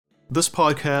This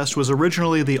podcast was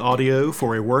originally the audio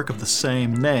for a work of the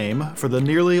same name for the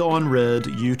Nearly on Red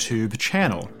YouTube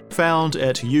channel, found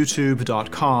at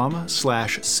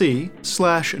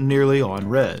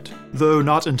youtube.com/c/nearlyonred. Though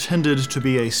not intended to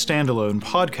be a standalone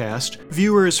podcast,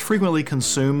 viewers frequently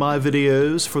consume my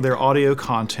videos for their audio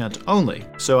content only,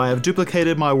 so I have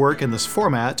duplicated my work in this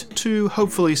format to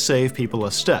hopefully save people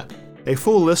a step. A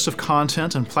full list of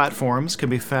content and platforms can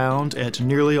be found at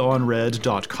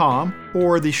nearlyonred.com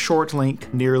or the short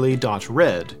link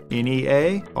nearly.red,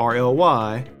 nearly.red.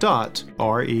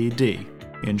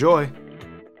 Enjoy!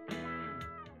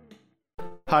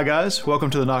 Hi guys, welcome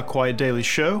to the Not Quite Daily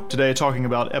Show. Today talking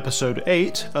about episode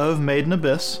 8 of Made in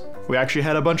Abyss. We actually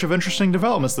had a bunch of interesting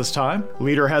developments this time.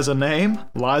 Leader has a name,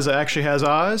 Liza actually has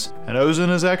eyes, and Ozan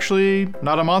is actually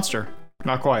not a monster.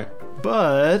 Not quite.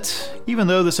 But even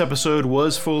though this episode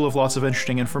was full of lots of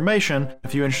interesting information, a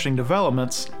few interesting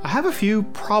developments, I have a few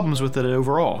problems with it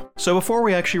overall. So before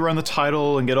we actually run the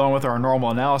title and get on with our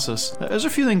normal analysis, there's a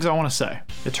few things I want to say.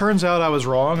 It turns out I was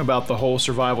wrong about the whole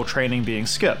survival training being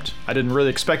skipped. I didn't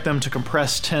really expect them to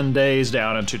compress 10 days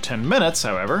down into 10 minutes,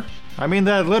 however. I mean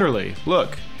that literally.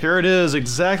 Look, here it is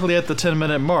exactly at the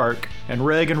 10-minute mark, and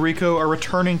Reg and Rico are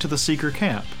returning to the Seeker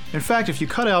camp. In fact, if you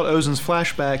cut out Ozan's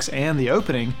flashbacks and the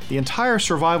opening, the entire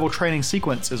survival training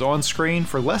sequence is on screen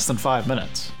for less than 5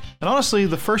 minutes. And honestly,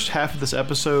 the first half of this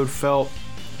episode felt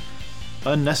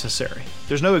unnecessary.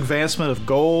 There's no advancement of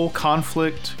goal,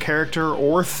 conflict, character,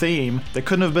 or theme that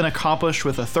couldn't have been accomplished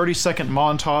with a 30-second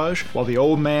montage while the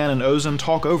old man and Ozan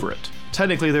talk over it.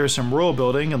 Technically, there is some world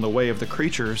building in the way of the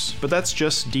creatures, but that's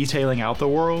just detailing out the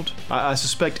world. I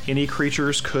suspect any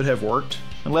creatures could have worked.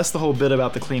 Unless the whole bit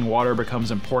about the clean water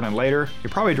becomes important later, it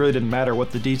probably really didn't matter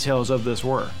what the details of this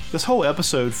were. This whole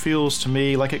episode feels to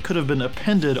me like it could have been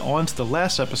appended onto the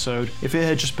last episode if it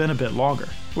had just been a bit longer.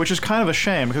 Which is kind of a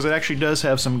shame because it actually does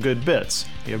have some good bits.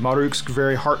 You have Maruk's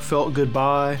very heartfelt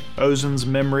goodbye, Ozan's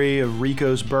memory of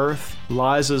Rico's birth,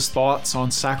 Liza's thoughts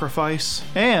on sacrifice,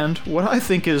 and what I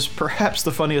think is perhaps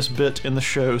the funniest bit in the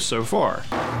show so far.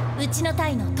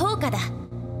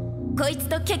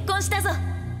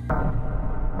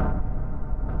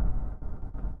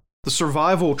 The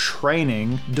survival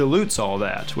training dilutes all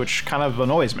that, which kind of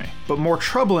annoys me. But more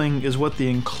troubling is what the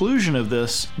inclusion of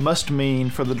this must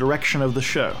mean for the direction of the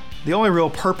show. The only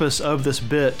real purpose of this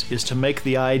bit is to make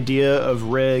the idea of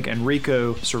Reg and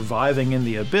Rico surviving in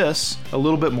the abyss a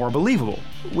little bit more believable,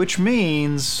 which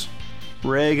means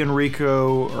Reg and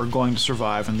Rico are going to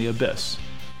survive in the abyss.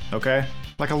 Okay?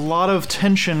 Like, a lot of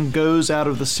tension goes out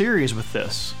of the series with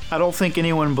this. I don't think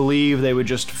anyone believed they would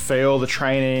just fail the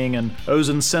training and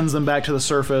Ozan sends them back to the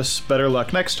surface, better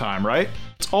luck next time, right?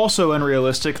 It's also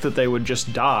unrealistic that they would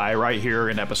just die right here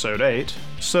in episode 8.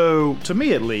 So, to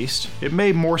me at least, it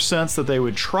made more sense that they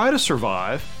would try to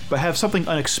survive, but have something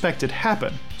unexpected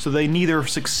happen, so they neither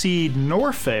succeed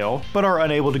nor fail, but are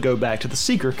unable to go back to the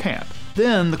Seeker camp.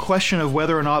 Then, the question of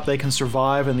whether or not they can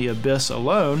survive in the abyss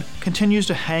alone continues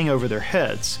to hang over their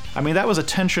heads. I mean, that was a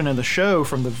tension in the show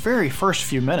from the very first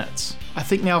few minutes. I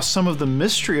think now some of the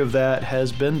mystery of that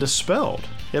has been dispelled.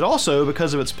 It also,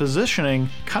 because of its positioning,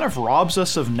 kind of robs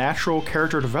us of natural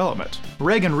character development.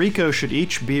 Reg and Rico should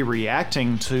each be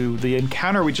reacting to the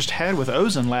encounter we just had with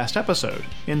Ozan last episode.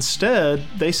 Instead,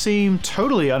 they seem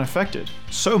totally unaffected.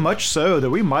 So much so that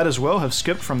we might as well have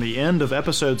skipped from the end of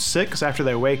episode 6 after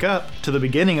they wake up to the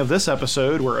beginning of this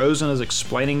episode where Ozan is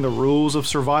explaining the rules of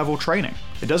survival training.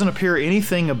 It doesn't appear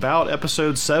anything about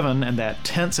episode 7 and that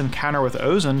tense encounter with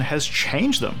Ozan has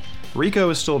changed them. Rico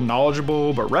is still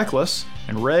knowledgeable but reckless,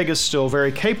 and Reg is still very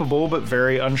capable but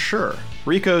very unsure.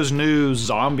 Rico's new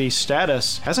zombie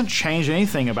status hasn't changed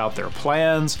anything about their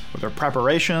plans, or their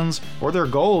preparations, or their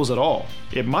goals at all.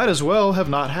 It might as well have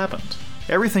not happened.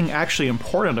 Everything actually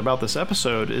important about this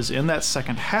episode is in that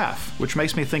second half, which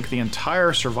makes me think the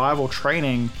entire survival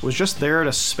training was just there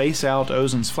to space out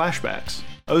Ozan's flashbacks.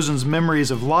 Ozan's memories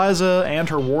of Liza and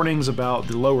her warnings about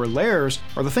the lower layers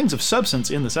are the things of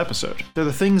substance in this episode. They're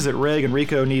the things that Reg and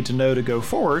Rico need to know to go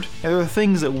forward, and they're the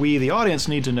things that we, the audience,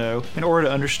 need to know in order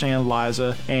to understand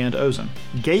Liza and Ozan.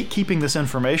 Gatekeeping this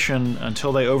information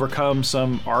until they overcome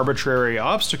some arbitrary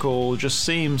obstacle just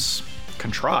seems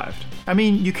contrived. I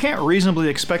mean, you can't reasonably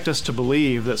expect us to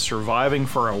believe that surviving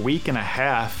for a week and a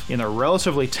half in a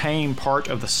relatively tame part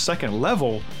of the second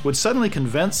level would suddenly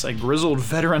convince a grizzled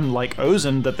veteran like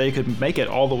Ozan that they could make it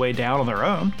all the way down on their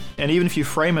own. And even if you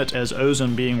frame it as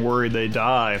Ozan being worried they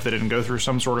die if they didn't go through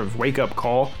some sort of wake-up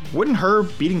call, wouldn't her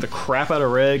beating the crap out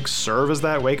of Reg serve as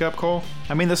that wake-up call?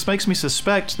 I mean, this makes me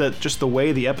suspect that just the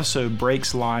way the episode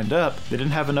breaks lined up, they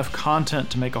didn't have enough content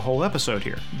to make a whole episode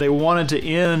here. They wanted to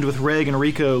end with Reg and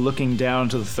Rico looking down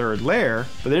to the third lair,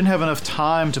 but they didn't have enough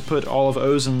time to put all of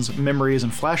Ozen's memories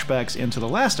and flashbacks into the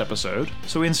last episode,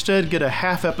 so we instead get a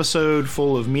half episode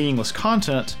full of meaningless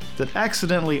content that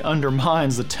accidentally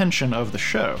undermines the tension of the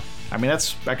show. I mean,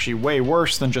 that's actually way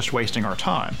worse than just wasting our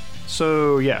time.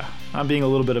 So yeah, I'm being a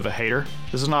little bit of a hater.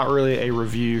 This is not really a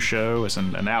review show, it's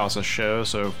an analysis show,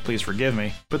 so please forgive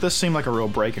me. But this seemed like a real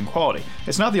break in quality.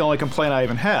 It's not the only complaint I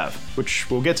even have,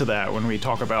 which we'll get to that when we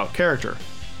talk about character,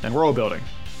 and world building,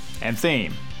 and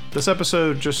theme. This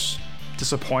episode just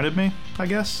disappointed me, I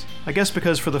guess. I guess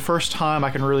because for the first time I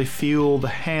can really feel the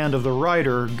hand of the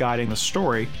writer guiding the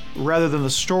story, rather than the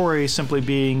story simply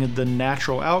being the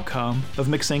natural outcome of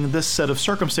mixing this set of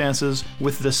circumstances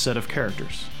with this set of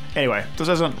characters. Anyway, this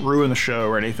doesn't ruin the show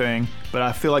or anything, but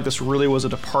I feel like this really was a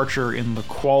departure in the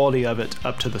quality of it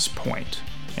up to this point.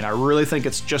 And I really think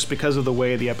it's just because of the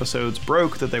way the episodes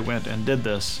broke that they went and did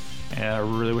this, and I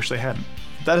really wish they hadn't.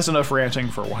 That is enough ranting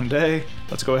for one day.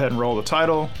 Let's go ahead and roll the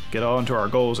title, get on to our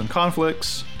goals and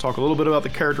conflicts, talk a little bit about the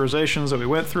characterizations that we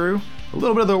went through, a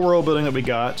little bit of the world building that we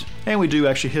got, and we do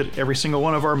actually hit every single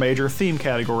one of our major theme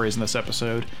categories in this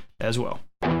episode as well.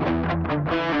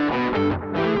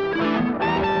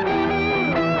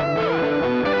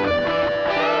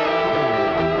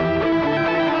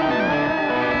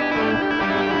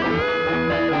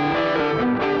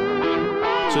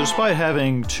 So despite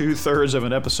having 2/3 of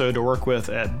an episode to work with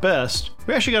at best,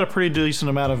 we actually got a pretty decent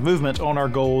amount of movement on our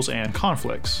goals and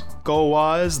conflicts.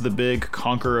 Goal-wise, the big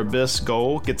Conquer Abyss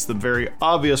goal gets the very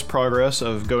obvious progress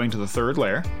of going to the third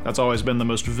lair. That's always been the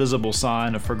most visible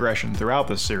sign of progression throughout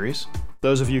this series.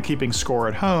 Those of you keeping score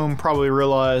at home probably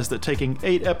realize that taking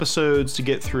 8 episodes to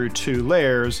get through 2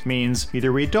 layers means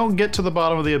either we don't get to the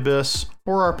bottom of the abyss,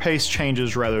 or our pace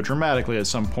changes rather dramatically at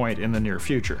some point in the near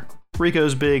future.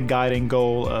 Rico's big guiding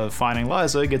goal of finding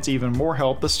Liza gets even more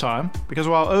help this time, because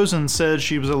while Ozen said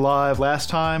she was alive last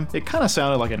time, it kinda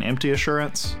sounded like an empty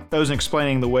assurance. Ozen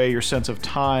explaining the way your sense of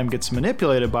time gets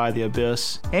manipulated by the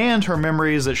abyss, and her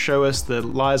memories that show us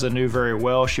that Liza knew very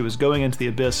well she was going into the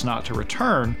abyss not to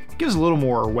return, gives a little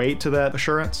more weight to that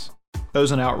assurance.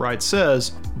 Ozen outright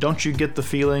says, "Don't you get the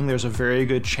feeling there's a very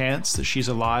good chance that she's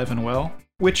alive and well?"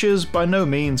 Which is by no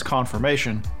means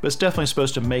confirmation, but it's definitely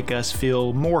supposed to make us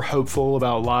feel more hopeful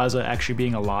about Liza actually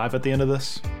being alive at the end of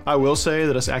this. I will say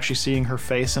that us actually seeing her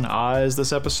face and eyes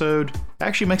this episode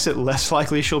actually makes it less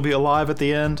likely she'll be alive at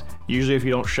the end. Usually if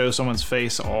you don't show someone's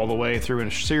face all the way through in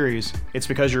a series, it's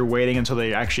because you're waiting until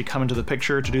they actually come into the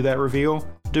picture to do that reveal.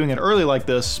 Doing it early like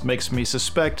this makes me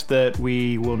suspect that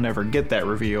we will never get that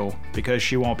reveal because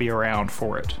she won't be around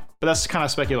for it. But that's kind of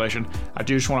speculation. I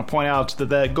do just want to point out that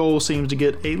that goal seems to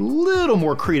get a little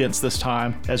more credence this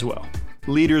time as well.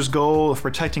 Leader's goal of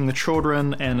protecting the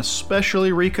children, and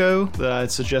especially Rico, that I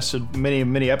had suggested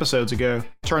many episodes ago,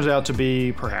 turns out to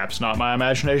be perhaps not my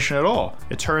imagination at all.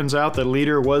 It turns out that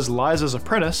Leader was Liza's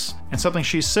apprentice, and something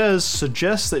she says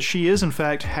suggests that she is in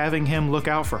fact having him look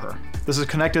out for her. This is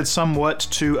connected somewhat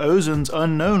to Ozen's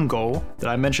unknown goal that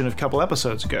I mentioned a couple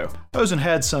episodes ago. Ozen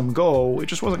had some goal, it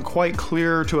just wasn't quite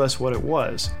clear to us what it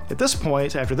was. At this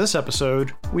point, after this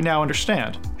episode, we now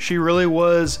understand. She really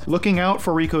was looking out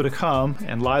for Rico to come,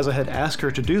 and Liza had asked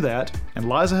her to do that, and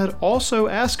Liza had also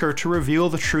asked her to reveal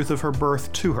the truth of her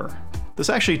birth to her. This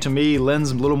actually, to me,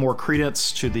 lends a little more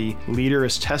credence to the leader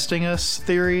is testing us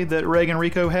theory that Reg and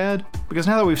Rico had, because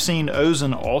now that we've seen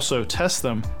Ozen also test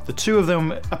them, the two of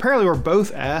them apparently were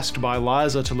both asked by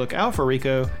Liza to look out for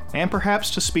Rico, and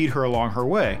perhaps to speed her along her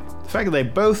way. The fact that they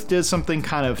both did something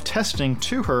kind of testing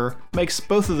to her makes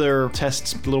both of their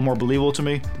tests a little more believable to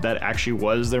me, that actually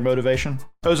was their motivation.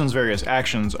 Ozen's various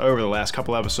actions over the last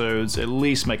couple episodes at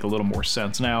least make a little more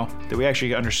sense now, that we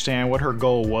actually understand what her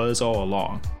goal was all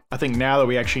along. I think now that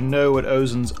we actually know what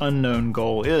Ozen's unknown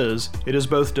goal is, it is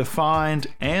both defined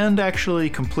and actually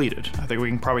completed. I think we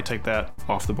can probably take that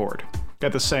off the board.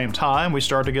 At the same time, we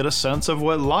start to get a sense of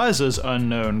what Liza's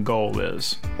unknown goal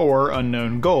is, or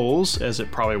unknown goals, as it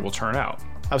probably will turn out.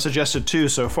 I've suggested 2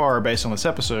 so far based on this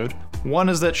episode. One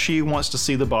is that she wants to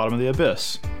see the bottom of the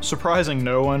abyss. Surprising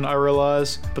no one, I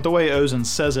realize, but the way Ozen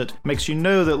says it makes you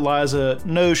know that Liza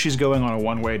knows she's going on a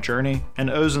one-way journey, and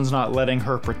Ozen's not letting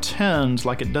her pretend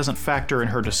like it doesn't factor in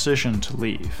her decision to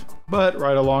leave. But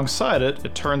right alongside it,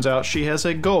 it turns out she has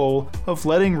a goal of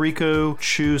letting Rico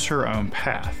choose her own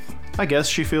path. I guess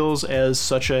she feels as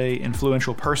such a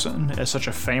influential person, as such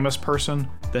a famous person,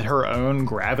 that her own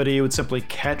gravity would simply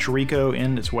catch Riko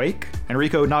in its wake, and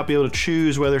Riko would not be able to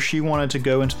choose whether she wanted to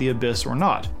go into the abyss or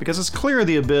not, because it's clear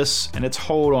the abyss and its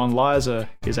hold on Liza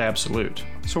is absolute.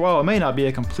 So while it may not be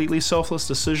a completely selfless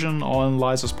decision on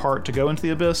Liza's part to go into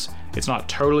the abyss, it's not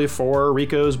totally for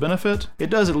Riko's benefit, it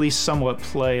does at least somewhat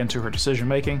play into her decision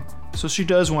making. So she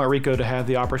does want Riko to have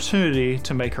the opportunity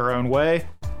to make her own way,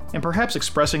 and perhaps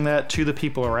expressing that to the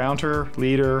people around her,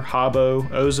 Leader, Habo,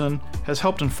 Ozan, has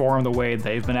helped inform the way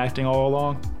they've been acting all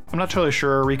along. I'm not totally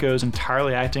sure Riko is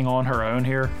entirely acting on her own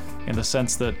here, in the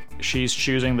sense that she's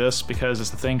choosing this because it's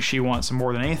the thing she wants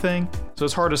more than anything, so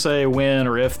it's hard to say when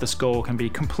or if this goal can be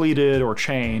completed or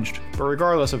changed, but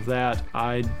regardless of that,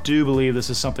 I do believe this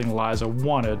is something Liza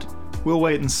wanted. We'll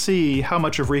wait and see how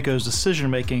much of Riko's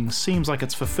decision-making seems like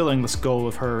it's fulfilling this goal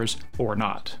of hers or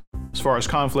not. As far as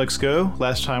conflicts go,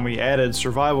 last time we added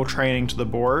survival training to the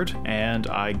board, and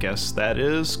I guess that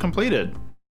is completed.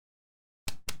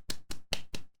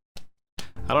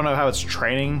 I don't know how it's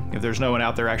training, if there's no one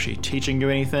out there actually teaching you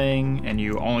anything, and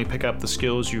you only pick up the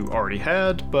skills you already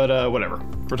had, but whatever.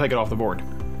 We'll take it off the board.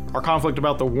 Our conflict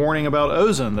about the warning about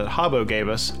Ozan that Habo gave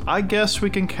us, I guess we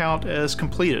can count as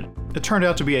completed. It turned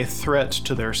out to be a threat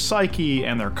to their psyche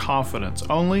and their confidence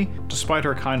only. Despite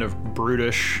her kind of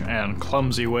brutish and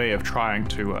clumsy way of trying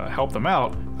to help them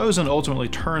out, Ozan ultimately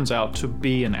turns out to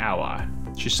be an ally.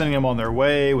 She's sending them on their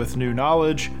way with new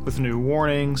knowledge, with new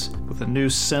warnings, with a new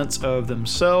sense of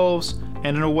themselves,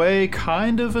 and in a way,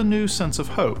 kind of a new sense of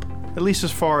hope. At least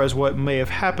as far as what may have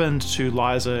happened to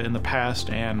Liza in the past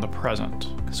and the present.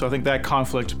 So I think that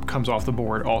conflict comes off the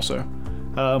board also.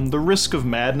 The risk of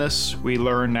madness, we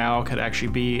learn now, could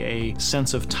actually be a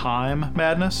sense of time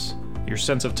madness. Your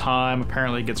sense of time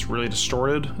apparently gets really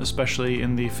distorted, especially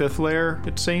in the 5th layer,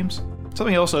 it seems.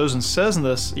 Something else Ozan says in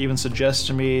this even suggests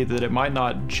to me that it might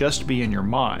not just be in your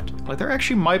mind. Like there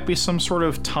actually might be some sort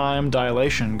of time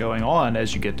dilation going on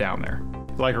as you get down there.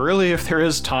 Like really, if there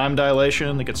is time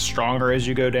dilation that gets stronger as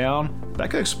you go down,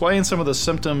 that could explain some of the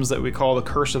symptoms that we call the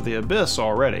Curse of the Abyss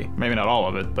already. Maybe not all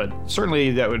of it, but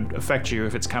certainly that would affect you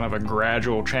if it's kind of a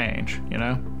gradual change, you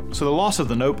know? So the loss of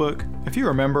the notebook. If you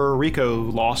remember,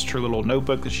 Riko lost her little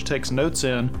notebook that she takes notes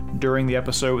in during the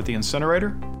episode with the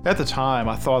incinerator. At the time,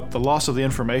 I thought the loss of the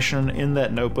information in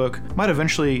that notebook might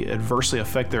eventually adversely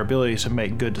affect their ability to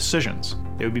make good decisions.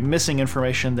 They would be missing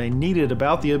information they needed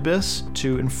about the Abyss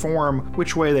to inform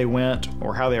which way they went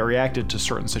or how they reacted to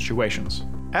certain situations.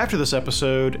 After this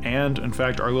episode, and in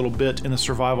fact our little bit in the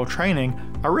survival training,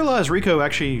 I realized Riko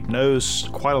actually knows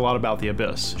quite a lot about the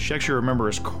Abyss. She actually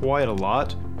remembers quite a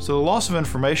lot, so the loss of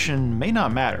information may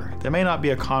not matter. There may not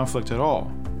be a conflict at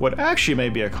all. What actually may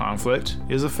be a conflict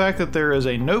is the fact that there is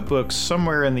a notebook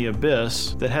somewhere in the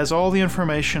Abyss that has all the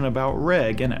information about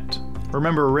Reg in it.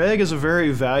 Remember, Reg is a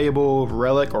very valuable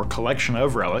relic or collection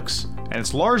of relics, and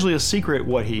it's largely a secret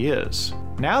what he is.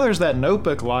 Now there's that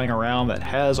notebook lying around that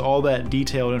has all that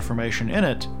detailed information in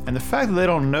it, and the fact that they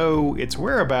don't know its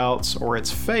whereabouts or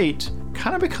its fate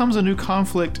kind of becomes a new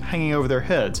conflict hanging over their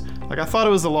heads. Like I thought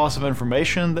it was the loss of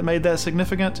information that made that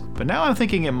significant, but now I'm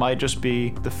thinking it might just be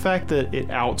the fact that it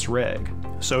outs Reg.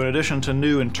 So in addition to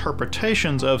new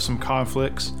interpretations of some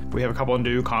conflicts, we have a couple of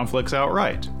new conflicts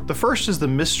outright. The first is the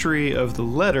mystery of the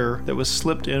letter that was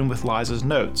slipped in with Liza's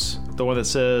notes. The one that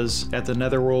says, "At the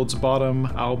Netherworld's bottom,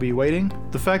 I'll be waiting."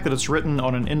 The fact that it's written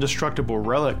on an indestructible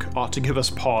relic ought to give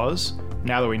us pause,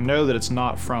 now that we know that it's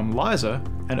not from Liza,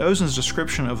 and Ozan's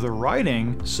description of the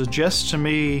writing suggests to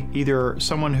me either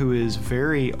someone who is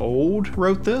very old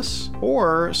wrote this,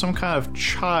 or some kind of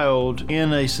child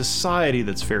in a society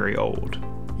that's very old.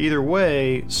 Either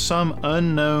way, some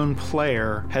unknown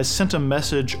player has sent a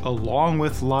message along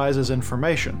with Liza's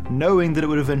information, knowing that it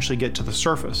would eventually get to the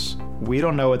surface. We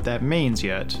don't know what that means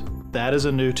yet. That is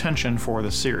a new tension for the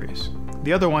series.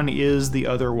 The other one is the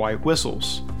other white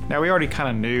whistles. Now, we already kind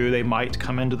of knew they might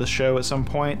come into the show at some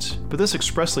point, but this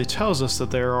expressly tells us that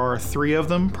there are 3 of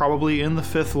them, probably in the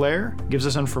 5th layer, gives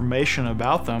us information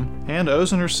about them, and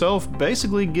Ozan herself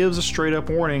basically gives a straight-up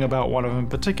warning about one of them in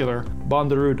particular,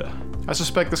 Bondaruda. I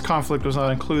suspect this conflict was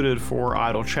not included for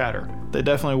idle chatter. They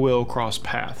definitely will cross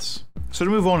paths. So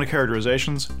to move on to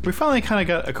characterizations, we finally kind of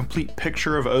got a complete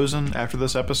picture of Ozan after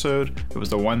this episode. It was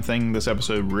the one thing this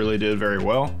episode really did very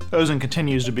well. Ozan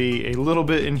continues to be a little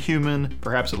bit inhuman,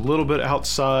 perhaps a little bit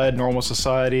outside normal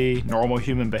society, normal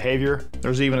human behavior.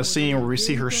 There's even a scene where we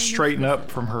see her straighten up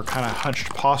from her kind of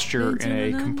hunched posture in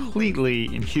a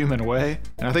completely inhuman way.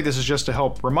 And I think this is just to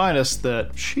help remind us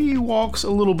that she walks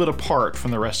a little bit apart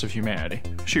from the rest of humanity.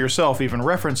 She herself even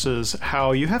references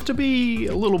how you have to be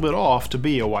a little bit off to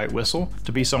be a white whistle. vessel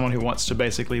to be someone who wants to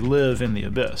basically live in the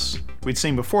abyss. We'd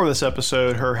seen before this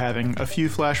episode her having a few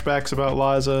flashbacks about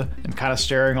Liza and kind of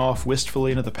staring off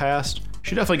wistfully into the past.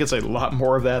 She definitely gets a lot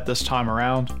more of that this time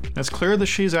around. And it's clear that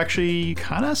she's actually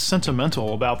kind of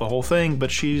sentimental about the whole thing, but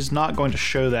she's not going to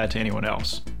show that to anyone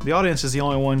else. The audience is the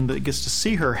only one that gets to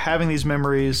see her having these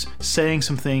memories, saying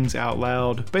some things out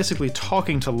loud, basically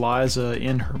talking to Liza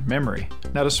in her memory.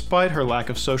 Now, despite her lack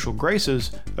of social graces,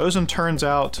 Ozan turns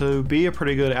out to be a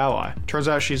pretty good ally. Turns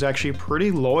out she's actually pretty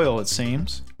loyal, it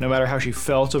seems. No matter how she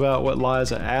felt about what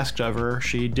Liza asked of her,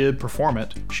 she did perform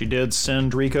it. She did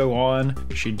send Rico on.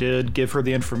 She did give her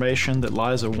the information that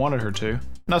Liza wanted her to.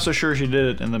 Not so sure she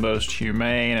did it in the most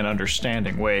humane and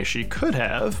understanding way she could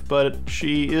have, but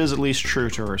she is at least true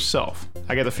to herself.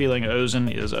 I get the feeling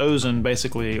Ozan is Ozan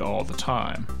basically all the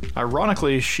time.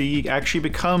 Ironically, she actually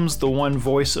becomes the one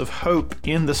voice of hope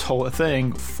in this whole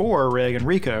thing for Reg and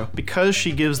Rico because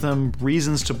she gives them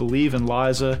reasons to believe in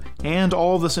Liza and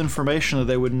all this information that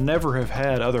they would never have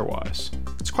had otherwise.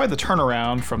 It's quite the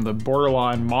turnaround from the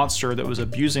borderline monster that was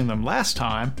abusing them last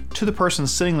time to the person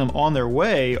sending them on their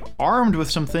way armed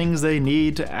with some things they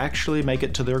need to actually make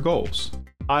it to their goals.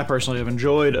 I personally have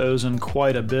enjoyed Ozan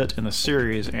quite a bit in the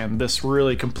series, and this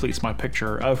really completes my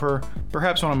picture of her.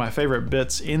 Perhaps one of my favorite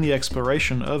bits in the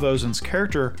exploration of Ozan's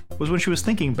character was when she was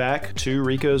thinking back to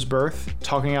Rico's birth,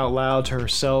 talking out loud to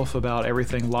herself about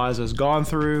everything Liza's gone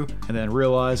through, and then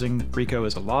realizing Rico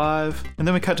is alive. And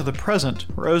then we cut to the present,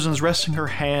 where Ozan's resting her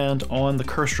hand on the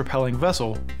curse-repelling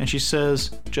vessel, and she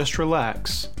says, "Just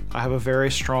relax. I have a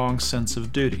very strong sense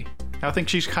of duty." I think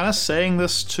she's kind of saying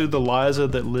this to the Liza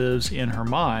that lives in her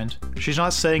mind. She's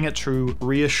not saying it to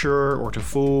reassure or to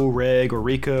fool Reg or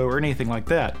Rico or anything like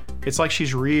that. It's like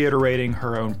she's reiterating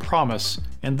her own promise,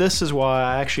 and this is why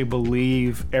I actually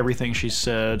believe everything she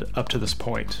said up to this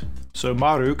point. So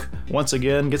Maruk, once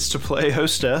again, gets to play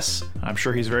hostess. I'm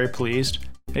sure he's very pleased.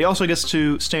 He also gets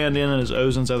to stand in as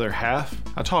Ozan's other half.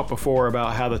 I talked before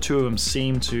about how the two of them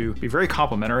seem to be very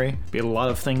complementary, be a lot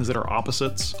of things that are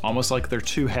opposites, almost like they're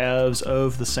two halves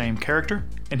of the same character.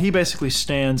 And he basically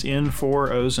stands in for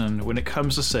Ozan when it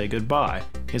comes to say goodbye.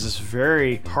 He has this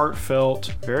very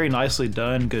heartfelt, very nicely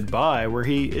done goodbye where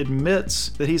he admits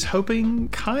that he's hoping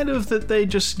kind of that they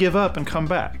just give up and come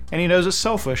back. And he knows it's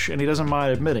selfish and he doesn't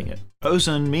mind admitting it.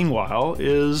 Ozan, meanwhile,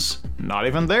 is not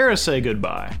even there to say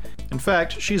goodbye. In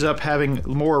fact, she's up having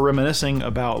more reminiscing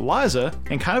about Liza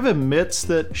and kind of admits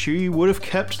that she would have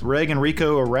kept Reg and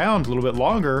Rico around a little bit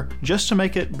longer just to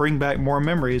make it bring back more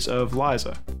memories of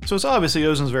Liza. So it's obviously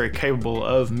Ozan's very capable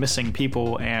of missing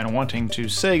people and wanting to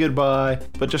say goodbye,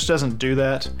 but just doesn't do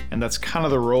that, and that's kind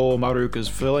of the role Maruk is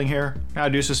filling here. I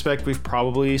do suspect we've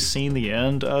probably seen the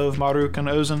end of Maruk and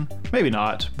Ozan. Maybe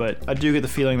not, but I do get the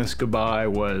feeling this goodbye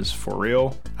was for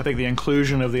real. I think the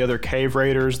inclusion of the other cave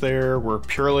raiders there were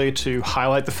purely to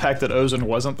highlight the fact that Ozan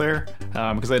wasn't there,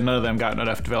 because none of them got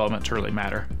enough development to really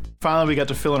matter. Finally, we got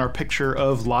to fill in our picture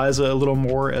of Liza a little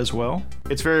more as well.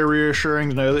 It's very reassuring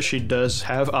to know that she does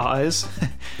have eyes.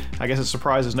 I guess it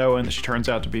surprises no one that she turns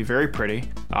out to be very pretty.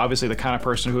 Obviously the kind of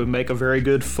person who would make a very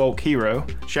good folk hero.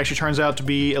 She actually turns out to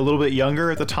be a little bit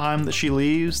younger at the time that she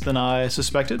leaves than I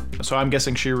suspected. So I'm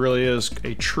guessing she really is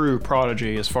a true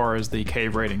prodigy as far as the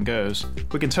cave raiding goes.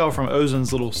 We can tell from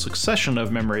Ozan's little succession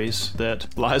of memories that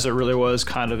Liza really was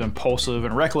kind of impulsive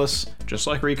and reckless, just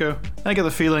like Rico. And I get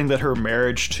the feeling that her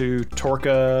marriage to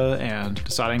Torka and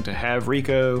deciding to have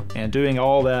Rico and doing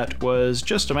all that was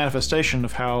just a manifestation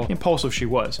of how impulsive she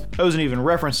was. Ozan even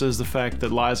references the fact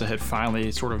that Liza had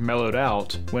finally sort of mellowed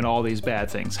out when all these bad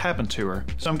things happened to her.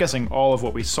 So I'm guessing all of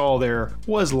what we saw there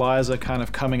was Liza kind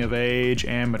of coming of age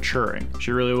and maturing.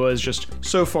 She really was just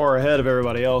so far ahead of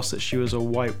everybody else that she was a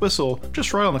white whistle,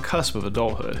 just right on the cusp of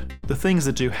adulthood. The things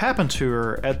that do happen to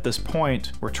her at this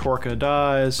point, where Torka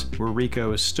dies, where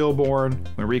Rico is stillborn,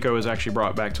 when Rico is actually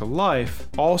brought back to life,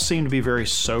 all seem to be very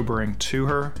sobering to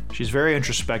her. She's very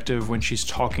introspective when she's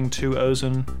talking to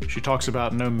Ozan. She talks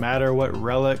about no matter what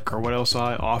relic or what else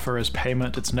I offer as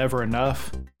payment, it's never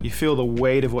enough. You feel the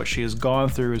weight of what she has gone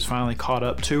through is finally caught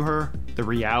up to her, the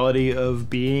reality of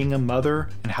being a mother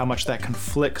and how much that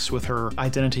conflicts with her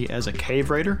identity as a cave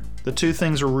raider. The two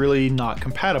things are really not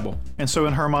compatible, and so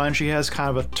in her mind she has kind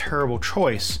of a terrible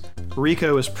choice.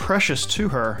 Rico is precious to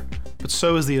her, but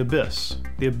so is the Abyss.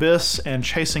 The Abyss and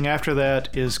chasing after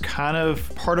that is kind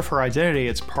of part of her identity,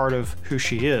 it's part of who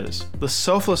she is. The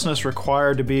selflessness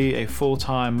required to be a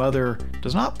full-time mother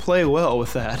does not play well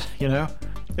with that, you know?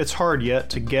 It's hard yet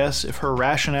to guess if her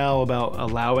rationale about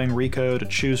allowing Rico to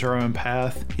choose her own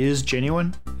path is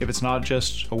genuine, if it's not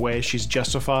just a way she's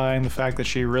justifying the fact that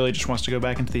she really just wants to go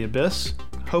back into the Abyss.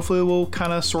 Hopefully we'll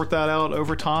kind of sort that out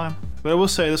over time. But I will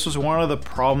say this was one of the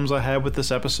problems I had with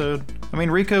this episode. I mean,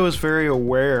 Riko is very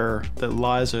aware that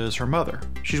Liza is her mother.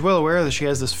 She's well aware that she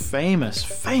has this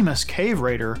famous cave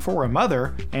raider for a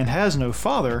mother and has no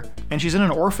father, and she's in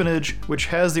an orphanage which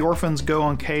has the orphans go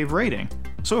on cave raiding.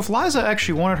 So if Liza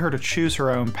actually wanted her to choose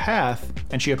her own path,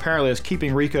 and she apparently is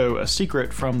keeping Riko a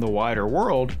secret from the wider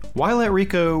world, why let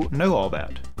Riko know all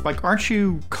that? Like, aren't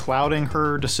you clouding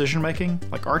her decision making?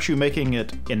 Like, aren't you making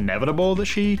it inevitable that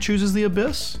she chooses the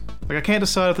Abyss? Like, I can't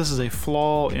decide if this is a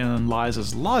flaw in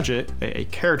Liza's logic, a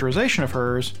characterization of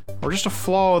hers, or just a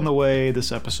flaw in the way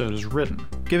this episode is written.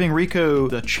 Giving Riko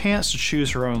the chance to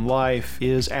choose her own life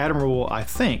is admirable, I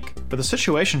think, but the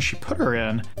situation she put her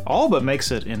in all but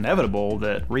makes it inevitable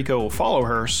that Riko will follow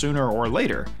her sooner or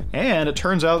later. And it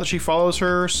turns out that she follows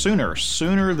her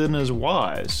sooner than is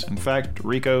wise. In fact,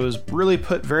 Riko is really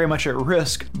put very much at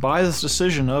risk by this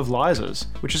decision of Liza's,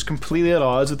 which is completely at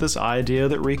odds with this idea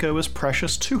that Riko is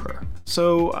precious to her.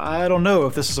 So I don't know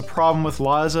if this is a problem with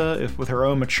Liza, if with her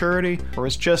own maturity, or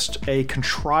it's just a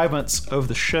contrivance of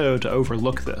the show to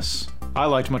overlook this. I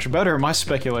liked much better my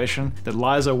speculation that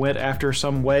Liza went after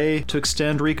some way to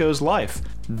extend Riko's life.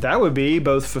 That would be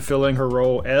both fulfilling her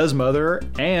role as mother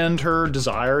and her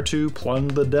desire to plumb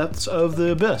the depths of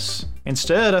the abyss.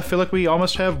 Instead, I feel like we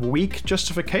almost have weak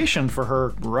justification for her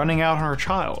running out on her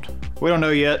child. We don't know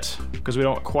yet, because we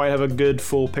don't quite have a good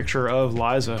full picture of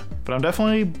Liza, but I'm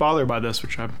definitely bothered by this,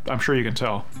 which I'm sure you can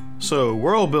tell. So,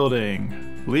 world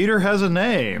building. Leader has a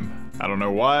name. I don't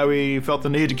know why we felt the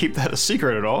need to keep that a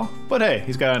secret at all, but hey,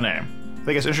 he's got a name. I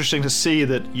think it's interesting to see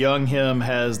that young him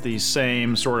has the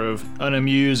same sort of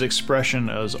unamused expression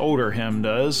as older him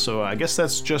does, so I guess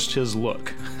that's just his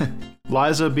look.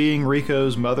 Liza being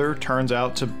Riko's mother turns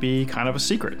out to be kind of a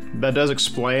secret. That does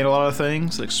explain a lot of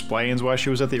things. It explains why she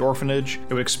was at the orphanage.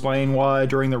 It would explain why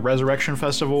during the Resurrection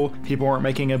Festival, people weren't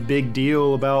making a big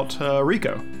deal about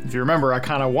Riko. If you remember, I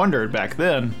kind of wondered back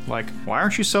then, like, why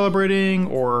aren't you celebrating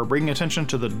or bringing attention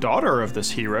to the daughter of this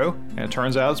hero? And it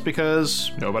turns out it's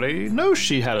because nobody knows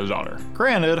she had a daughter.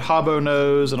 Granted, Habbo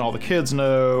knows, and all the kids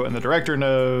know, and the director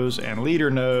knows, and Leader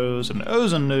knows, and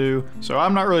Ozen knew, so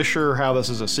I'm not really sure how this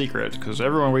is a secret, because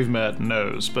everyone we've met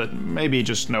knows, but maybe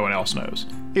just no one else knows.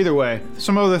 Either way,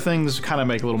 some other things kind of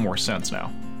make a little more sense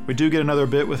now. We do get another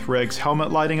bit with Reg's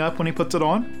helmet lighting up when he puts it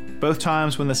on. Both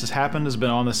times when this has happened has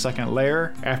been on the second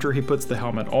layer after he puts the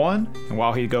helmet on and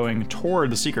while he's going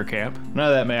toward the seeker camp. None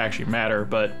of that may actually matter,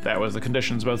 but that was the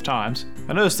conditions both times.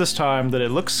 I noticed this time that it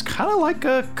looks kind of like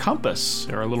a compass,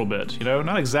 or a little bit, you know,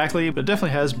 not exactly, but it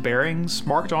definitely has bearings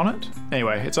marked on it.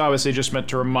 Anyway, it's obviously just meant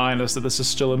to remind us that this is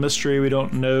still a mystery. We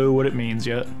don't know what it means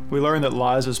yet. We learn that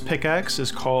Liza's pickaxe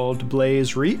is called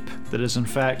Blaze Reap, that is in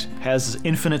fact has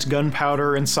infinite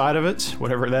gunpowder inside of it,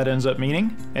 whatever that ends up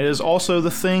meaning. It is also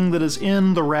the thing that is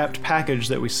in the wrapped package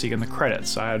that we see in the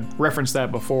credits. I had referenced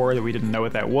that before, that we didn't know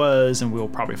what that was, and we'll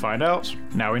probably find out.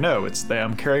 Now we know, it's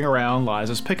them carrying around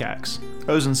Liza's pickaxe.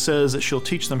 Ozen says that she'll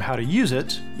teach them how to use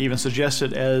it, even suggests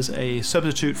it as a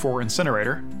substitute for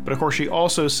incinerator, but of course she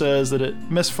also says that it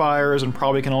misfires and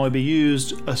probably can only be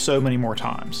used so many more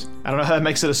times. I don't know how that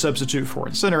makes it a substitute for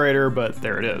incinerator, but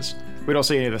there it is. We don't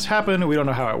see any of this happen, we don't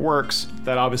know how it works.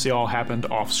 That obviously all happened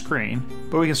off screen,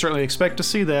 but we can certainly expect to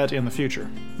see that in the future.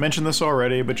 Mentioned this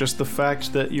already, but just the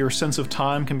fact that your sense of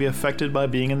time can be affected by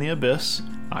being in the abyss,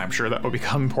 I'm sure that will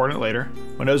become important later.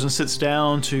 When Ozen sits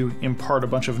down to impart a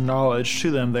bunch of knowledge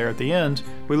to them there at the end,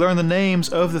 we learn the names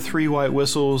of the 3 white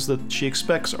whistles that she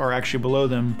expects are actually below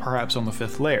them, perhaps on the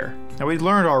 5th layer. Now we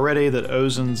learned already that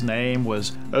Ozen's name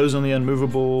was Ozen the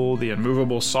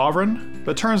Immovable Sovereign,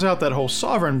 but it turns out that whole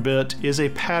sovereign bit is a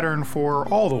pattern for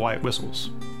all the white whistles.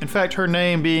 In fact, her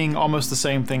name being almost the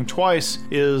same thing twice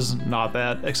is not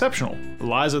that exceptional.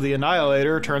 Liza the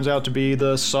Annihilator turns out to be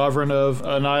the Sovereign of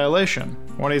Annihilation.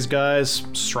 One of these guys,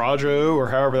 Strajo, or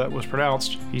however that was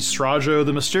pronounced, he's Strajo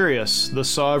the Mysterious, the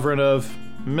Sovereign of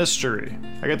Mystery.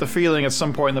 I get the feeling at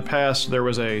some point in the past there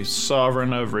was a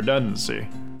Sovereign of Redundancy.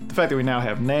 The fact that we now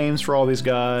have names for all these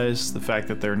guys, the fact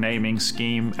that their naming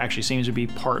scheme actually seems to be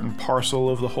part and parcel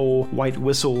of the whole White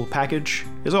Whistle package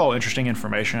is all interesting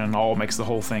information and all makes the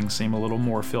whole thing seem a little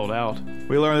more filled out.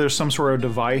 We learn there's some sort of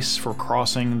device for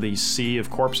crossing the Sea of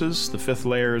Corpses, the 5th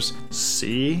layer's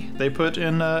sea, they put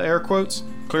in air quotes.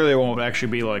 Clearly it won't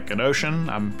actually be like an ocean.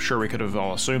 I'm sure we could have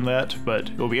all assumed that, but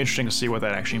it'll be interesting to see what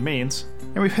that actually means.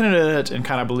 And we've hinted at it and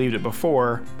kind of believed it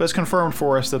before, but it's confirmed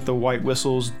for us that the white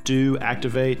whistles do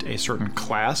activate a certain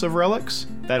class of relics.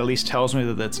 That at least tells me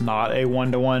that it's not a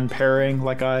one-to-one pairing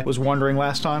like I was wondering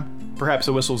last time. Perhaps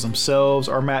the whistles themselves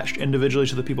are matched individually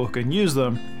to the people who can use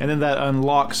them, and then that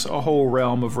unlocks a whole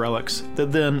realm of relics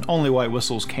that then only white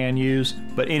whistles can use,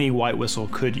 but any white whistle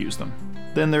could use them.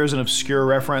 Then there's an obscure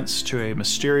reference to a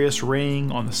mysterious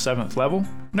ring on the 7th level.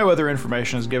 No other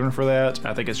information is given for that.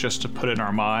 I think it's just to put it in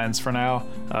our minds for now.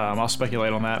 I'll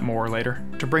speculate on that more later.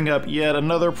 To bring up yet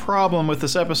another problem with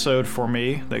this episode for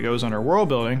me that goes under world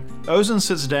building, Ozen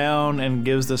sits down and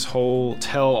gives this whole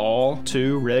tell-all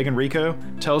to Reg and Riko,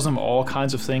 tells them all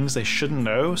kinds of things they shouldn't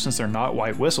know since they're not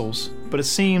white whistles, but it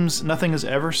seems nothing is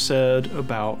ever said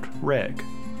about Reg.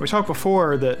 We talked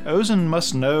before that Ozen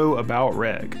must know about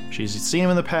Reg. She's seen him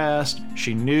in the past,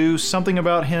 she knew something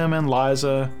about him and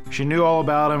Liza, she knew all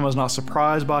about him, was not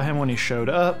surprised by him when he showed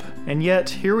up, and yet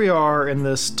here we are in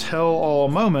this tell-all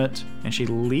moment, and she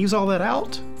leaves all that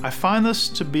out? I find this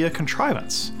to be a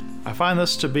contrivance. I find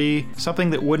this to be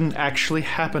something that wouldn't actually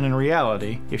happen in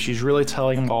reality if she's really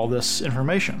telling him all this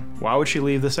information. Why would she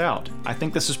leave this out? I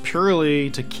think this is purely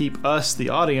to keep us, the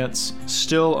audience,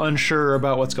 still unsure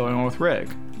about what's going on with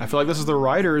Reg. I feel like this is the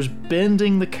writers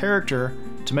bending the character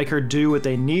to make her do what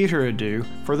they need her to do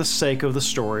for the sake of the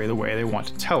story the way they want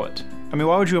to tell it. I mean,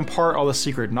 why would you impart all this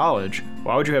secret knowledge?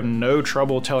 Why would you have no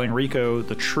trouble telling Riko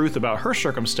the truth about her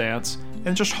circumstance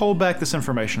and just hold back this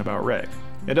information about Reg?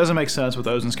 It doesn't make sense with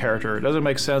Ozen's character. It doesn't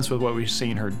make sense with what we've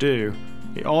seen her do.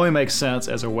 It only makes sense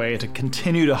as a way to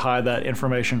continue to hide that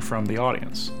information from the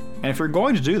audience. And if you're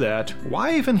going to do that,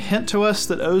 why even hint to us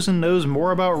that Ozen knows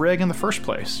more about Reg in the first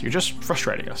place? You're just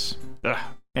frustrating us. Ugh.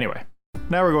 Anyway,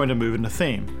 now we're going to move into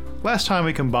theme. Last time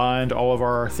we combined all of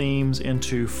our themes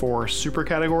into 4 super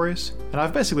categories, and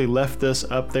I've basically left this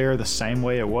up there the same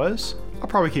way it was. I'll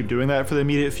probably keep doing that for the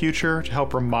immediate future to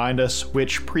help remind us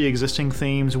which pre-existing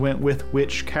themes went with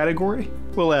which category.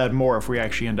 We'll add more if we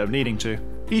actually end up needing to.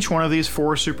 Each one of these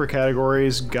 4 super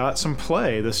categories got some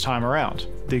play this time around.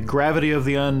 The gravity of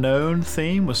the unknown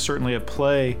theme was certainly at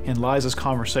play in Liza's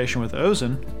conversation with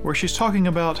Ozen, where she's talking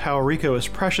about how Riko is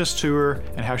precious to her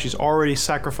and how she's already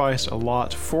sacrificed a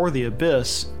lot for the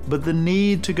Abyss, but the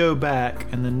need to go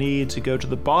back and the need to go to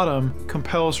the bottom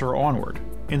compels her onward.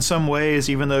 In some ways,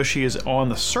 even though she is on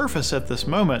the surface at this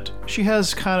moment, she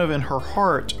has kind of in her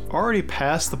heart already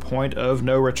passed the point of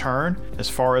no return as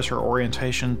far as her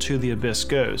orientation to the Abyss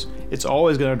goes. It's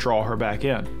always going to draw her back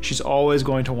in. She's always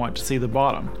going to want to see the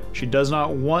bottom. She does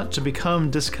not want to become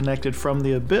disconnected from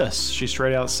the Abyss. She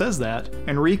straight out says that,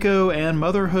 and Riko and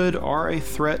motherhood are a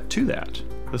threat to that.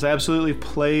 This absolutely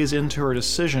plays into her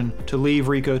decision to leave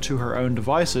Riko to her own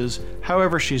devices,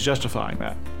 however she's justifying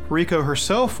that. Riko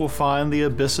herself will find the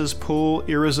Abyss's pull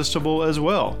irresistible as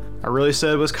well. I really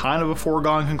said it was kind of a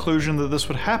foregone conclusion that this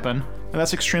would happen, and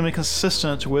that's extremely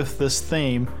consistent with this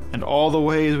theme and all the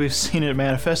ways we've seen it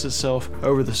manifest itself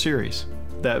over the series.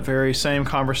 That very same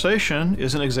conversation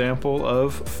is an example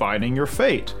of finding your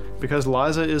fate, because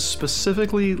Liza is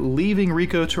specifically leaving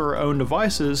Riko to her own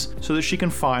devices so that she can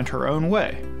find her own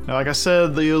way. Now, like I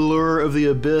said, the allure of the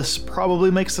Abyss probably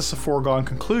makes this a foregone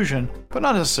conclusion, but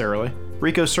not necessarily.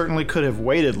 Riko certainly could have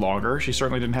waited longer. She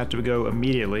certainly didn't have to go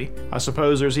immediately. I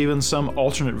suppose there's even some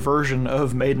alternate version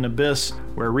of Made in Abyss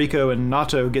where Riko and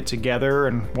Nato get together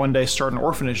and one day start an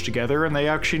orphanage together and they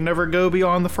actually never go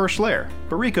beyond the first layer.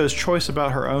 But Riko's choice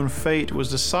about her own fate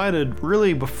was decided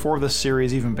really before the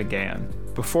series even began.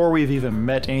 Before we've even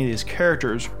met any of these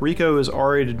characters, Riko has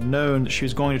already known that she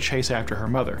was going to chase after her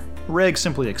mother. Reg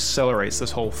simply accelerates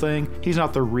this whole thing. He's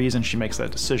not the reason she makes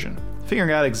that decision.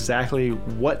 Figuring out exactly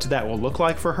what that will look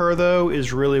like for her, though,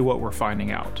 is really what we're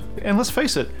finding out. And let's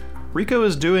face it, Riko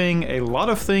is doing a lot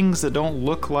of things that don't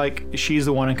look like she's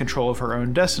the one in control of her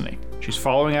own destiny. She's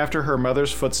following after her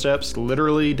mother's footsteps,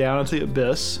 literally down into the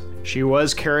Abyss. She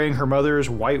was carrying her mother's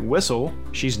white whistle.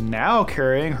 She's now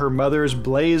carrying her mother's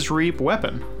Blaze Reap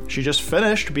weapon. She just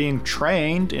finished being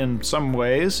trained in some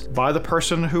ways by the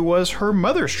person who was her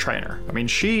mother's trainer. I mean,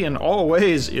 she in all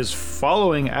ways is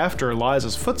following after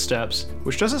Liza's footsteps,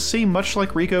 which doesn't seem much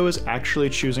like Riko is actually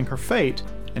choosing her fate.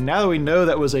 And now that we know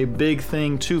that was a big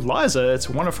thing to Liza, it's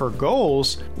one of her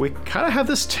goals, we kind of have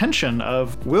this tension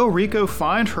of, will Riko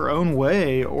find her own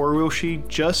way, or will she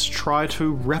just try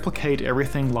to replicate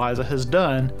everything Liza has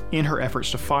done in her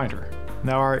efforts to find her?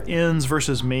 Now, our ends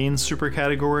versus means super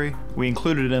category, we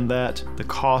included in that the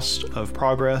cost of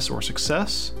progress or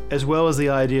success, as well as the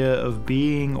idea of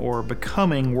being or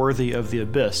becoming worthy of the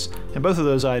Abyss. And both of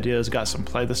those ideas got some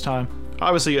play this time.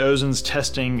 Obviously, Ozen's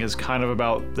testing is kind of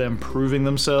about them proving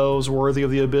themselves worthy of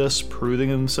the Abyss, proving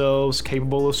themselves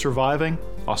capable of surviving,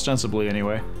 ostensibly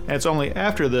anyway. And it's only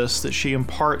after this that she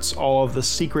imparts all of the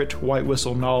secret White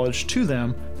Whistle knowledge to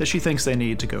them that she thinks they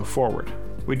need to go forward.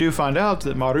 We do find out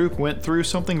that Maruk went through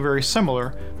something very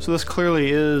similar, so this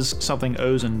clearly is something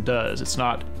Ozen does. It's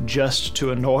not just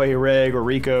to annoy Reg or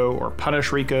Rico or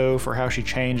punish Rico for how she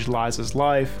changed Liza's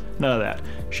life. None of that.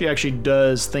 She actually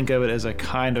does think of it as a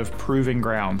kind of proving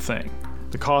ground thing.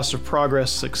 The cost of progress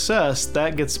success,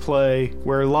 that gets play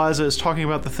where Liza is talking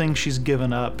about the things she's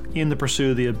given up in the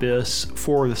pursuit of the Abyss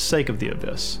for the sake of the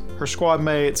Abyss. Her squad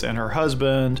mates and her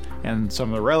husband and some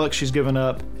of the relics she's given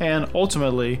up, and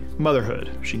ultimately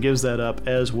motherhood. She gives that up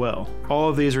as well. All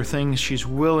of these are things she's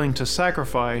willing to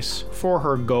sacrifice for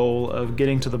her goal of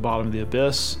getting to the bottom of the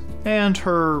Abyss, and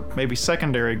her maybe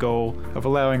secondary goal of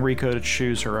allowing Rico to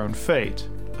choose her own fate,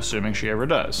 assuming she ever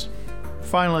does.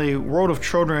 Finally, World of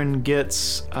Children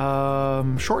gets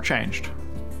shortchanged.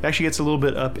 It actually gets a little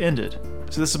bit upended.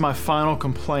 So this is my final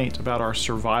complaint about our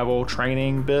survival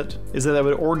training bit, is that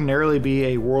would ordinarily be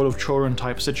a World of Children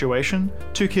type situation.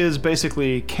 Two kids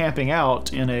basically camping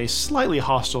out in a slightly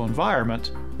hostile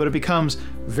environment, but it becomes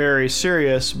very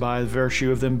serious by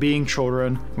virtue of them being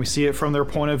children. We see it from their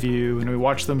point of view, and we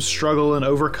watch them struggle and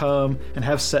overcome and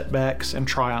have setbacks and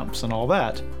triumphs and all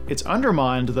that. It's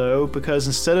undermined, though, because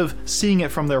instead of seeing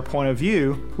it from their point of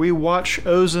view, we watch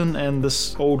Ozen and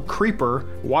this old creeper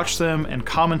watch them and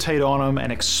commentate on them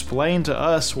and explain to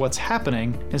us what's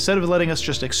happening instead of letting us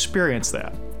just experience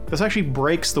that. This actually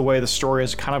breaks the way the story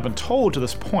has kind of been told to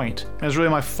this point, and is really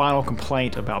my final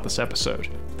complaint about this episode.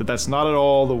 That's not at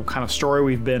all the kind of story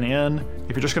we've been in.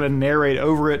 If you're just going to narrate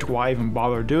over it, why even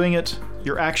bother doing it?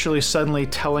 You're actually suddenly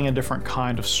telling a different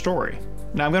kind of story.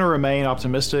 Now, I'm going to remain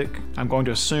optimistic. I'm going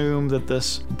to assume that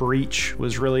this breach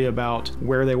was really about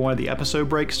where they wanted the episode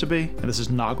breaks to be, and this is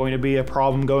not going to be a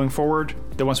problem going forward.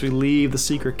 That once we leave the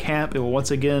secret camp, it will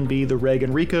once again be the Reg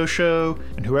and Rico show,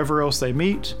 and whoever else they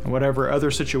meet, and whatever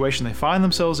other situation they find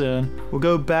themselves in, will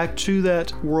go back to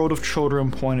that World of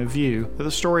Children point of view that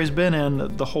the story's been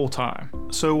in the whole time.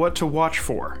 So what to watch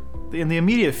for? In the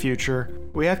immediate future,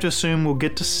 we have to assume we'll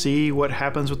get to see what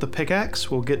happens with the pickaxe.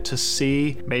 We'll get to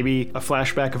see maybe a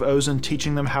flashback of Ozen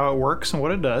teaching them how it works and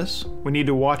what it does. We need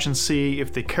to watch and see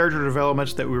if the character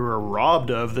development that we were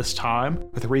robbed of this time,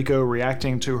 with Rico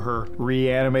reacting to her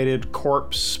reanimated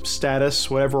corpse status,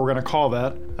 whatever we're going to call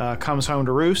that, comes home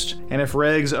to roost, and if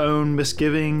Reg's own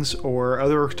misgivings or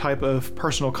other type of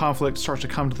personal conflict starts to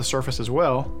come to the surface as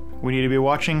well. We need to be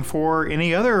watching for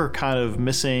any other kind of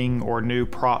missing or new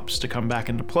props to come back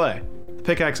into play. The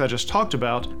pickaxe I just talked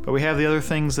about, but we have the other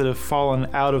things that have fallen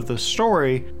out of the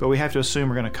story, but we have to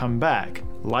assume are going to come back,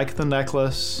 like the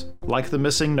necklace, like the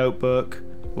missing notebook,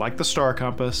 like the star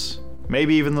compass,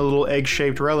 maybe even the little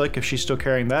egg-shaped relic if she's still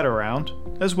carrying that around,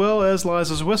 as well as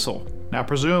Liza's whistle. Now,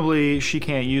 presumably she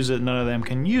can't use it, none of them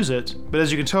can use it, but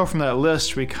as you can tell from that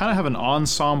list, we kind of have an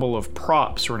ensemble of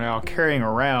props we're now carrying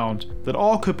around that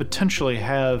all could potentially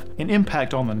have an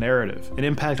impact on the narrative, an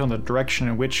impact on the direction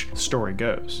in which the story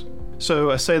goes.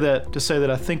 So I say that to say that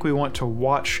I think we want to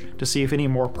watch to see if any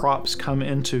more props come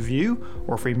into view,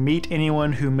 or if we meet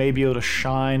anyone who may be able to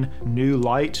shine new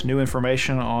light, new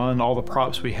information on all the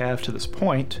props we have to this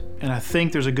point. And I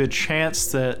think there's a good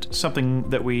chance that something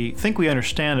that we think we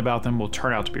understand about them will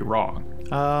turn out to be wrong.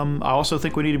 I also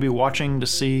think we need to be watching to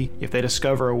see if they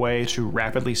discover a way to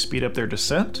rapidly speed up their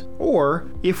descent,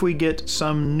 or if we get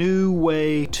some new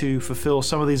way to fulfill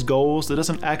some of these goals that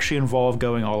doesn't actually involve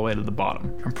going all the way to the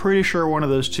bottom. I'm pretty sure one of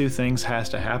those two things has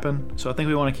to happen, so I think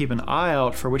we want to keep an eye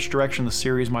out for which direction the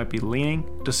series might be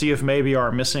leaning, to see if maybe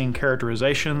our missing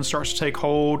characterization starts to take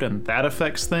hold and that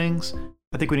affects things.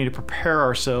 I think we need to prepare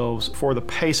ourselves for the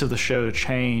pace of the show to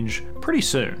change pretty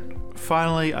soon.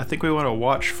 Finally, I think we want to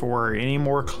watch for any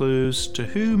more clues to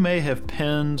who may have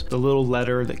penned the little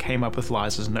letter that came up with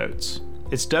Liza's notes.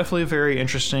 It's definitely very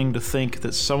interesting to think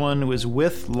that someone was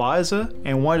with Liza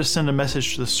and wanted to send a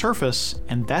message to the surface,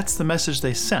 and that's the message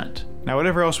they sent. Now,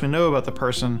 whatever else we know about the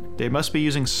person, they must be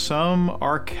using some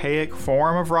archaic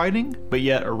form of writing, but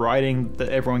yet a writing that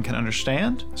everyone can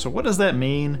understand. So what does that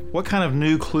mean? What kind of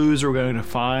new clues are we going to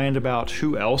find about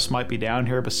who else might be down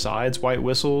here besides White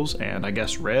Whistles and, I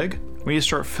guess, Reg? We need to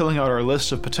start filling out our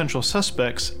list of potential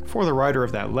suspects for the writer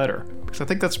of that letter, because I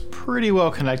think that's pretty well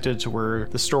connected to where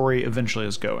the story eventually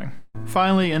is going.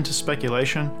 Finally, into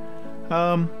speculation.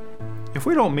 If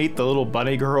we don't meet the little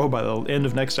bunny girl by the end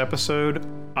of next episode,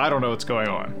 I don't know what's going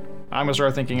on. I'm gonna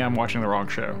start thinking I'm watching the wrong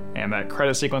show, and that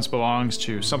credit sequence belongs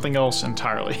to something else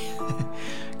entirely.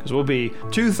 Because we'll be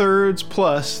 2/3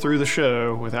 plus through the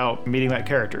show without meeting that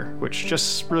character, which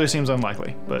just really seems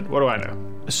unlikely, but what do I know?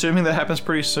 Assuming that happens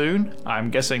pretty soon,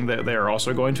 I'm guessing that they are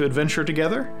also going to adventure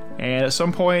together, and at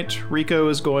some point,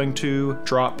 Riko is going to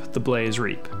drop the Blaze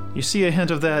Reap. You see a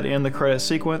hint of that in the credit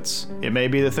sequence. It may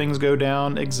be that things go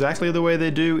down exactly the way they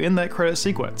do in that credit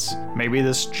sequence. Maybe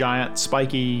this giant,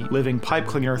 spiky, living pipe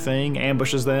cleaner thing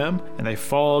ambushes them, and they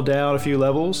fall down a few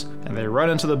levels, and they run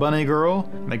into the bunny girl,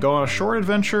 and they go on a short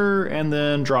adventure, and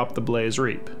then drop the Blaze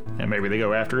Reap. And maybe they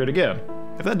go after it again.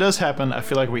 If that does happen, I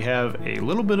feel like we have a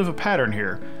little bit of a pattern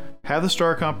here. Have the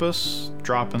Star Compass,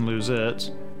 drop and lose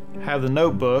it. Have the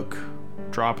Notebook,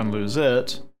 drop and lose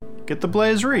it. Get the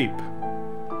Blaze Reap,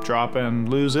 drop and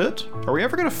lose it. Are we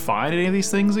ever going to find any of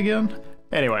these things again?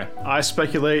 Anyway, I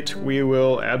speculate we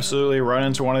will absolutely run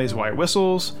into one of these white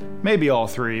whistles, maybe all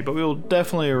three, but we will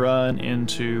definitely run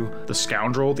into the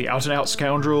scoundrel, the out-and-out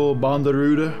scoundrel,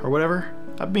 Banderude, or whatever.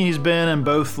 I mean, he's been in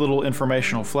both little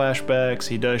informational flashbacks.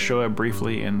 He does show up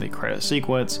briefly in the credit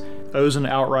sequence. Ozen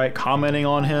outright commenting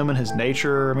on him and his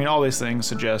nature. I mean, all these things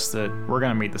suggest that we're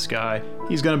going to meet this guy.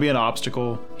 He's going to be an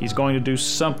obstacle. He's going to do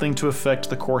something to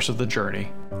affect the course of the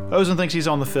journey. Ozen thinks he's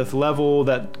on the 5th level.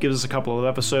 That gives us a couple of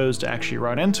episodes to actually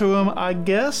run into him, I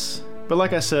guess. But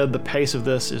like I said, the pace of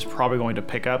this is probably going to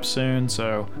pick up soon,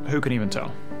 so who can even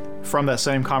tell? From that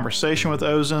same conversation with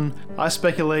Ozen, I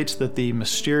speculate that the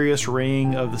mysterious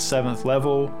ring of the 7th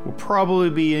level will probably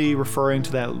be referring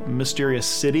to that mysterious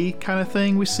city kind of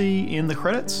thing we see in the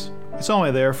credits. It's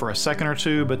only there for a second or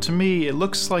two, but to me it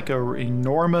looks like an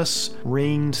enormous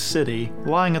ringed city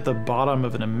lying at the bottom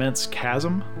of an immense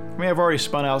chasm. I mean, I've already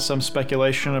spun out some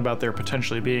speculation about there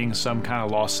potentially being some kind of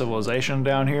lost civilization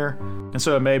down here, and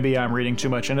so maybe I'm reading too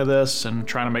much into this and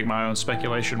trying to make my own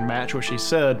speculation match what she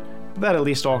said. That at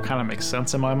least all kind of makes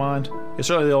sense in my mind. It's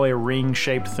certainly the only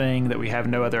ring-shaped thing that we have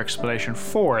no other explanation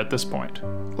for at this point.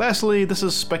 Lastly, this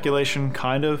is speculation,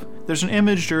 kind of. There's an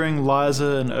image during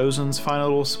Liza and Ozen's final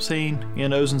little scene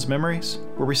in Ozen's memories,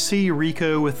 where we see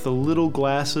Riko with the little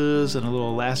glasses and the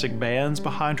little elastic bands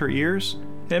behind her ears.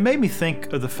 And it made me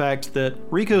think of the fact that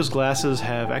Riko's glasses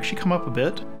have actually come up a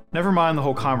bit. Never mind the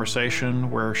whole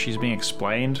conversation where she's being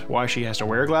explained why she has to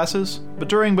wear glasses, but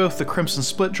during both the Crimson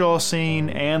Splitjaw scene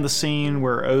and the scene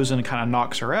where Ozen kind of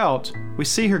knocks her out, we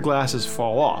see her glasses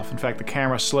fall off. In fact, the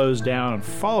camera slows down and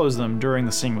follows them during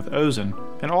the scene with Ozen.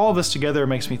 And all of this together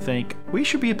makes me think we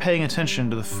should be paying attention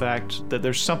to the fact that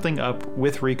there's something up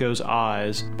with Riko's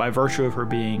eyes by virtue of her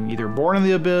being either born in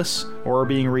the abyss or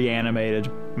being reanimated.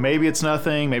 Maybe it's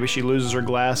nothing, maybe she loses her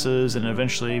glasses and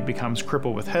eventually becomes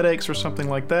crippled with headaches or something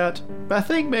like that. But I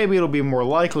think maybe it'll be more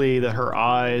likely that her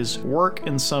eyes work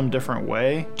in some different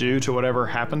way due to whatever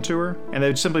happened to her, and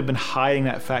they've simply been hiding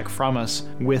that fact from us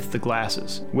with the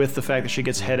glasses, with the fact that she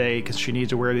gets headache because she needs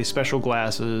to wear these special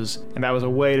glasses, and that was a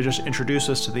way to just introduce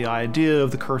us to the idea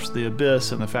of the curse of the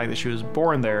abyss and the fact that she was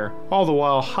born there, all the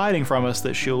while hiding from us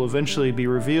that she'll eventually be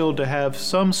revealed to have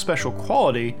some special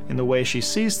quality in the way she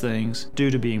sees things due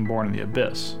to being born in the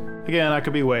abyss. Again, I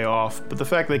could be way off, but the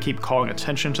fact they keep calling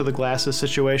attention to the glasses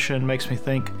situation makes me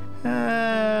think,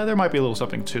 there might be a little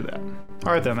something to that.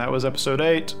 Alright then, that was episode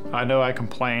 8. I know I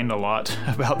complained a lot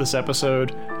about this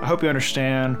episode. I hope you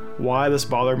understand why this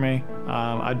bothered me.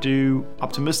 I do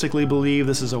optimistically believe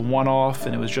this is a one-off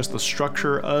and it was just the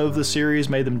structure of the series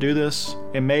made them do this.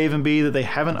 It may even be that they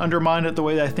haven't undermined it the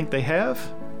way that I think they have,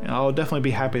 and I'll definitely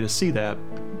be happy to see that.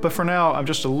 But for now, I'm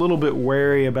just a little bit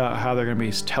wary about how they're going to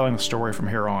be telling the story from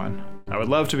here on. I would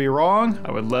love to be wrong.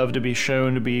 I would love to be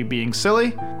shown to be being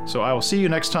silly. So I will see you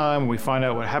next time when we find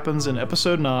out what happens in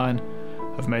episode 9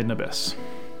 of Made in Abyss.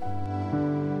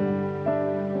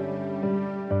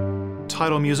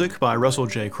 Title music by Russell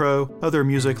J. Crowe. Other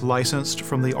music licensed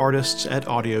from the artists at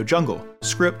Audio Jungle.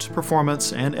 Script,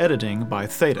 performance, and editing by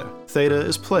Theta. Theta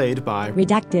is played by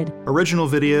Redacted. Original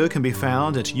video can be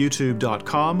found at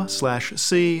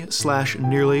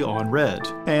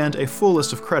youtube.com/c/nearlyonred, and a full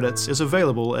list of credits is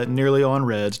available at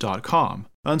nearlyonred.com.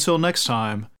 Until next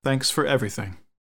time, thanks for everything.